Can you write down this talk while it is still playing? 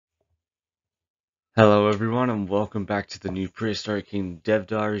Hello everyone and welcome back to the new Prehistoric Kingdom dev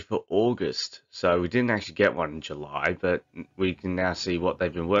diary for August. So we didn't actually get one in July, but we can now see what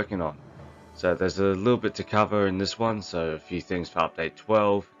they've been working on. So there's a little bit to cover in this one, so a few things for update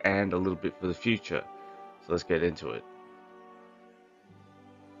 12 and a little bit for the future. So let's get into it.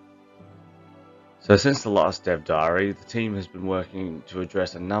 So since the last dev diary, the team has been working to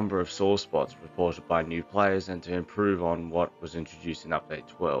address a number of sore spots reported by new players and to improve on what was introduced in update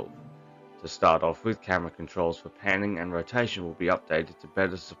 12. To start off with, camera controls for panning and rotation will be updated to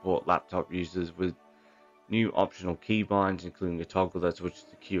better support laptop users with new optional keybinds, including a toggle that switches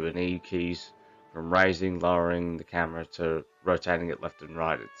the Q and E keys from raising, lowering the camera to rotating it left and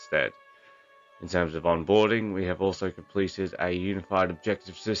right instead. In terms of onboarding, we have also completed a unified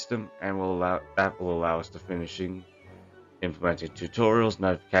objective system and will allow us to finishing implementing tutorials,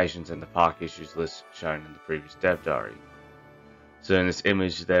 notifications and the park issues list shown in the previous dev diary. So in this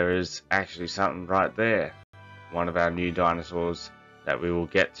image there is actually something right there, one of our new dinosaurs that we will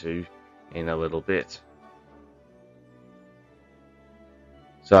get to in a little bit.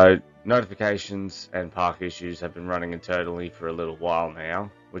 So notifications and park issues have been running internally for a little while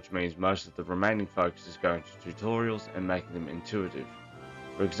now, which means most of the remaining focus is going to tutorials and making them intuitive.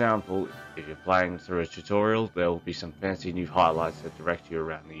 For example, if you're playing through a tutorial, there will be some fancy new highlights that direct you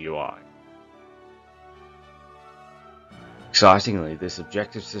around the UI. Excitingly, this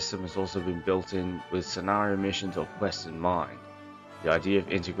objective system has also been built in with scenario missions or quests in mind. The idea of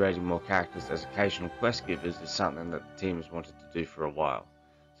integrating more characters as occasional quest givers is something that the team has wanted to do for a while,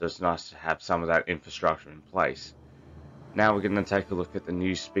 so it's nice to have some of that infrastructure in place. Now we're going to take a look at the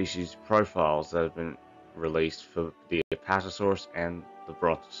new species profiles that have been released for the Apatosaurus and the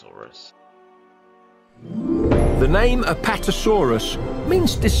Brontosaurus. The name Apatosaurus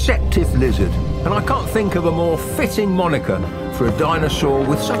means deceptive lizard, and I can't think of a more fitting moniker for a dinosaur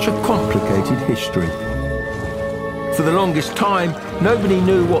with such a complicated history. For the longest time, nobody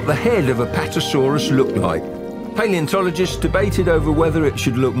knew what the head of Apatosaurus looked like. Paleontologists debated over whether it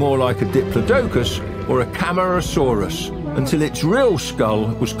should look more like a Diplodocus or a Camarasaurus, until its real skull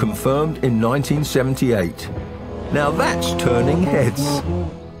was confirmed in 1978. Now that's turning heads.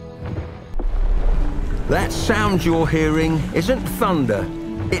 That sound you're hearing isn't thunder,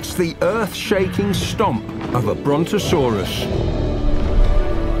 it's the earth-shaking stomp of a Brontosaurus.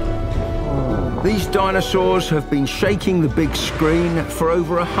 These dinosaurs have been shaking the big screen for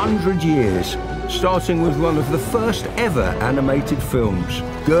over 100 years, starting with one of the first ever animated films,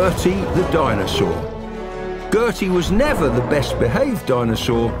 Gertie the Dinosaur. Gertie was never the best behaved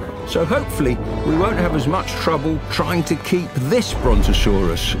dinosaur, so hopefully we won't have as much trouble trying to keep this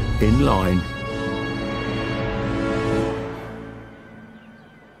Brontosaurus in line.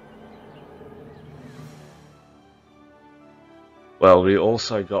 Well, we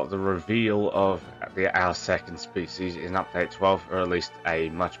also got the reveal of our second species in update 12, or at least a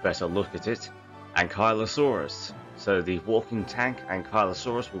much better look at it, Ankylosaurus. So the walking tank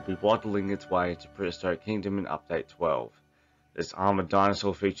Ankylosaurus will be waddling its way into Prehistoric Kingdom in update 12. This armored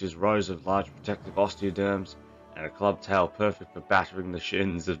dinosaur features rows of large protective osteoderms and a club tail perfect for battering the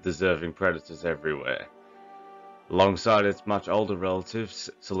shins of deserving predators everywhere. Alongside its much older relative,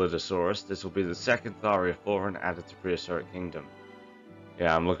 Solidosaurus, this will be the second Thyreophauran added to Prehistoric Kingdom.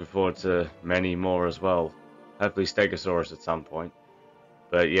 Yeah, I'm looking forward to many more as well. Hopefully Stegosaurus at some point.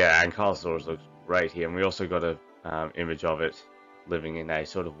 But yeah, Ankylosaurus looks great here, and we also got an image of it living in a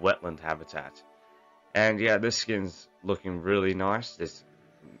sort of wetland habitat. And yeah, this skin's looking really nice. This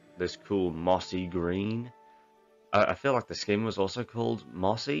cool mossy green. I feel like the skin was also called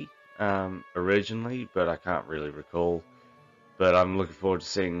mossy originally, but I can't really recall. But I'm looking forward to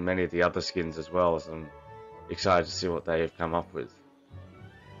seeing many of the other skins as well, as I'm excited to see what they have come up with.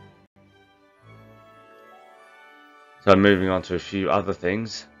 So moving on to a few other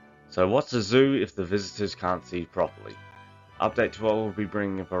things. So what's a zoo if the visitors can't see properly? Update 12 will be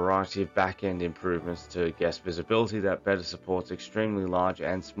bringing a variety of back-end improvements to guest visibility that better supports extremely large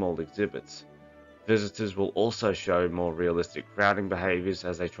and small exhibits. Visitors will also show more realistic crowding behaviours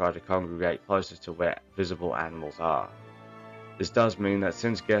as they try to congregate closer to where visible animals are. This does mean that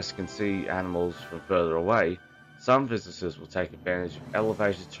since guests can see animals from further away, some visitors will take advantage of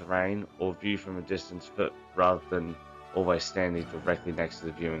elevated terrain or view from a distance rather than always standing directly next to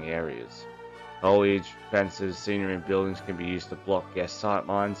the viewing areas. Foliage, fences, scenery and buildings can be used to block guest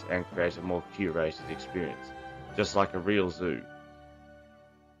sightlines and create a more curated experience, just like a real zoo.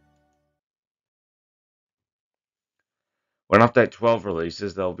 When Update 12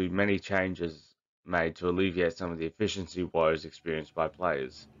 releases, there will be many changes made to alleviate some of the efficiency woes experienced by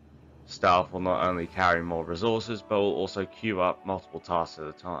players. Staff will not only carry more resources, but will also queue up multiple tasks at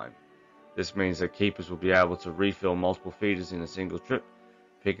a time. This means that keepers will be able to refill multiple feeders in a single trip,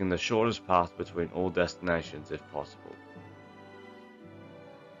 picking the shortest path between all destinations if possible.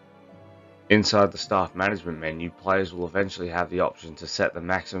 Inside the staff management menu, players will eventually have the option to set the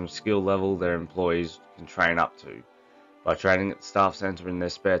maximum skill level their employees can train up to. By training at the staff center in their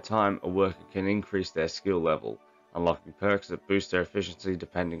spare time, a worker can increase their skill level, unlocking perks that boost their efficiency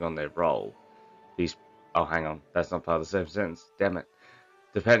depending on their role. Oh, hang on, that's not part of the same sentence, damn it.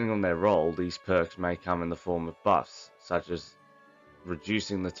 Depending on their role, these perks may come in the form of buffs, such as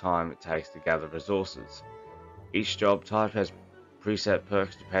reducing the time it takes to gather resources. Each job type has preset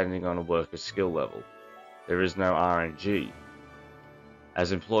perks depending on a worker's skill level. There is no RNG.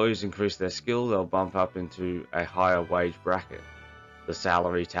 As employees increase their skill, they'll bump up into a higher wage bracket. The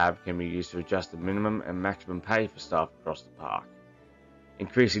salary tab can be used to adjust the minimum and maximum pay for staff across the park.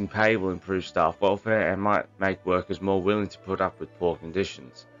 Increasing pay will improve staff welfare and might make workers more willing to put up with poor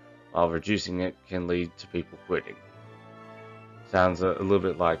conditions, while reducing it can lead to people quitting. Sounds a little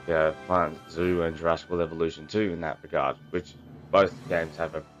bit like Planet Zoo and Jurassic World Evolution 2 in that regard, which both games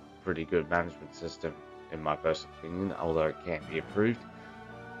have a pretty good management system in my personal opinion, although it can be improved.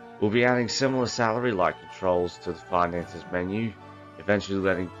 We'll be adding similar salary-like controls to the finances menu, eventually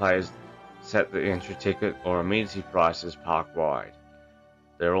letting players set the entry ticket or amenity prices park-wide.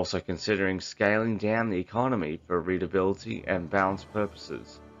 They're also considering scaling down the economy for readability and balance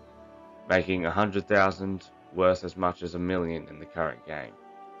purposes, making 100,000 worth as much as 1 million in the current game.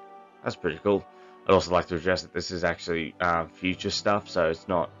 That's pretty cool. I'd also like to address that this is actually future stuff, so it's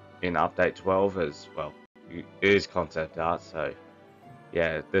not in update 12 as well. It is concept art, so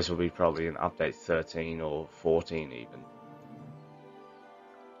yeah, this will be probably in update 13 or 14 even.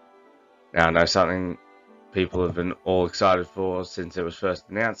 Now I know something people have been all excited for since it was first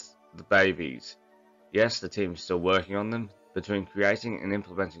announced, the babies. Yes, the team is still working on them. Between creating and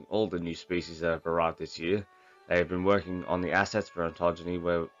implementing all the new species that have arrived this year, they have been working on the assets for ontogeny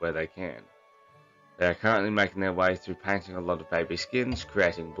where they can. They are currently making their way through painting a lot of baby skins,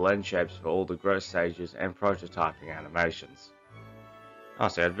 creating blend shapes for all the growth stages, and prototyping animations.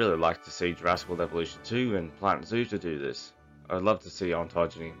 Honestly, I'd really like to see Jurassic World Evolution 2 and Planet Zoo to do this. I'd love to see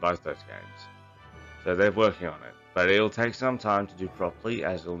ontogeny in both those games. So they're working on it, but it'll take some time to do properly,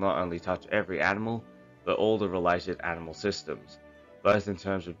 as it'll not only touch every animal, but all the related animal systems, both in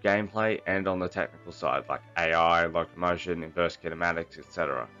terms of gameplay and on the technical side, like AI, locomotion, inverse kinematics,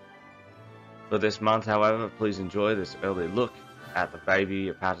 etc. For this month, however, please enjoy this early look at the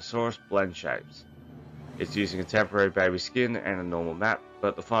baby Apatosaurus blend shapes. It's using a temporary baby skin and a normal map,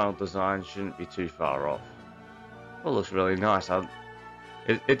 but the final design shouldn't be too far off. Well, it looks really nice.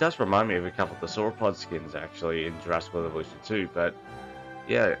 It does remind me of a couple of the sauropod skins actually in Jurassic World Evolution 2, but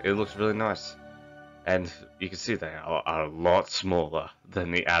yeah, it looks really nice. And you can see they are a lot smaller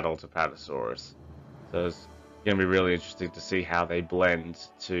than the adult Apatosaurus. So it's going to be really interesting to see how they blend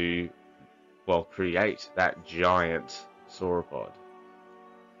to, well, create that giant sauropod.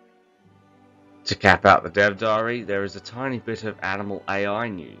 To cap out the dev diary, there is a tiny bit of animal AI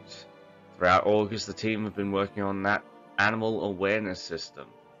news. Throughout August, the team have been working on that animal awareness system.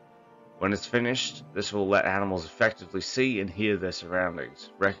 When it's finished, this will let animals effectively see and hear their surroundings,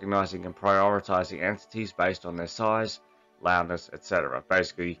 recognizing and prioritizing entities based on their size, loudness, etc.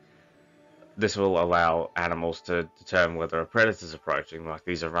 Basically, this will allow animals to determine whether a predator is approaching, like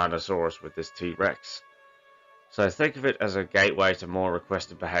these Tyrannosaurus with this T-Rex. So think of it as a gateway to more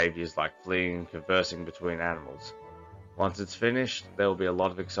requested behaviors like fleeing and conversing between animals. Once it's finished, there will be a lot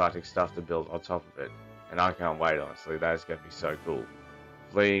of exciting stuff to build on top of it, and I can't wait, honestly. That is going to be so cool.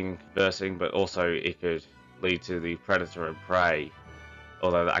 Fleeing and conversing, but also it could lead to the predator and prey,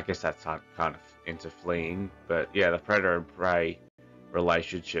 although I guess that's kind of into fleeing, but yeah, the predator and prey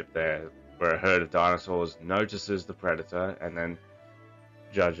relationship there, where a herd of dinosaurs notices the predator and then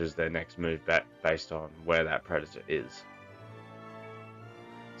judges their next move based on where that predator is.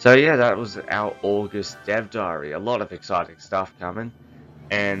 So yeah, that was our August dev diary. A lot of exciting stuff coming.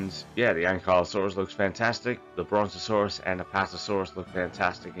 And yeah, the Ankylosaurus looks fantastic. The Brontosaurus and Apatosaurus look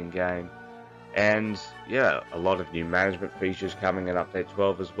fantastic in game. And yeah, a lot of new management features coming in Update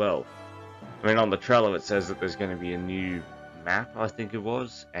 12 as well. I mean, on the trailer it says that there's going to be a new map, I think it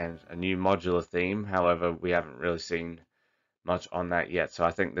was, and a new modular theme. However, we haven't really seen much on that yet. So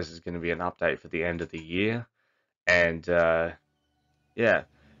I think this is going to be an update for the end of the year. And yeah.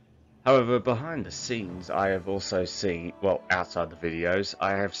 However, behind the scenes, I have also seen, well, outside the videos,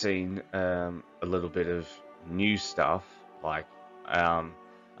 I have seen a little bit of new stuff, like, I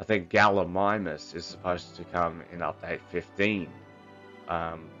think Gallimimus is supposed to come in Update 15,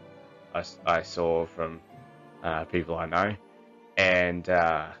 I saw from people I know, and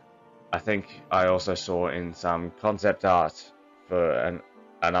I think I also saw in some concept art for an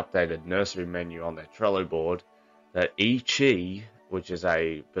updated nursery menu on their Trello board that Chi, which is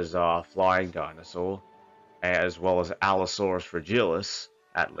a bizarre flying dinosaur, as well as Allosaurus fragilis,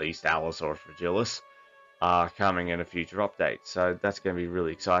 at least Allosaurus fragilis, are coming in a future update. So that's going to be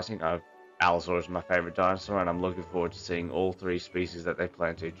really exciting. Allosaurus is my favorite dinosaur, and I'm looking forward to seeing all 3 species that they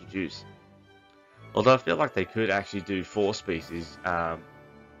plan to introduce. Although I feel like they could actually do 4 species.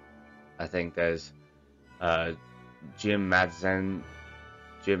 I think there's Jim Madzeni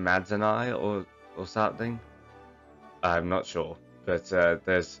or something. I'm not sure, but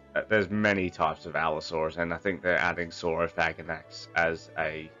there's many types of Allosaurus, and I think they're adding Saurophaganax as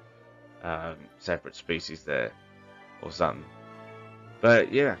a separate species there or something.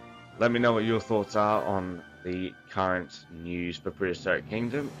 But yeah, let me know what your thoughts are on the current news for Prehistoric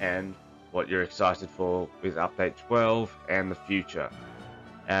Kingdom and what you're excited for with update 12 and the future.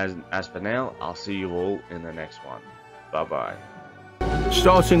 As for now, I'll see you all in the next one. Bye bye.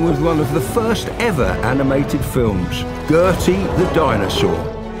 Starting with one of the first ever animated films, Gertie the Dinosaur.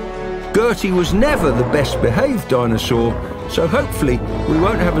 Gertie was never the best behaved dinosaur, so hopefully we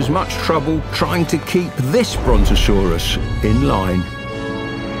won't have as much trouble trying to keep this Brontosaurus in line.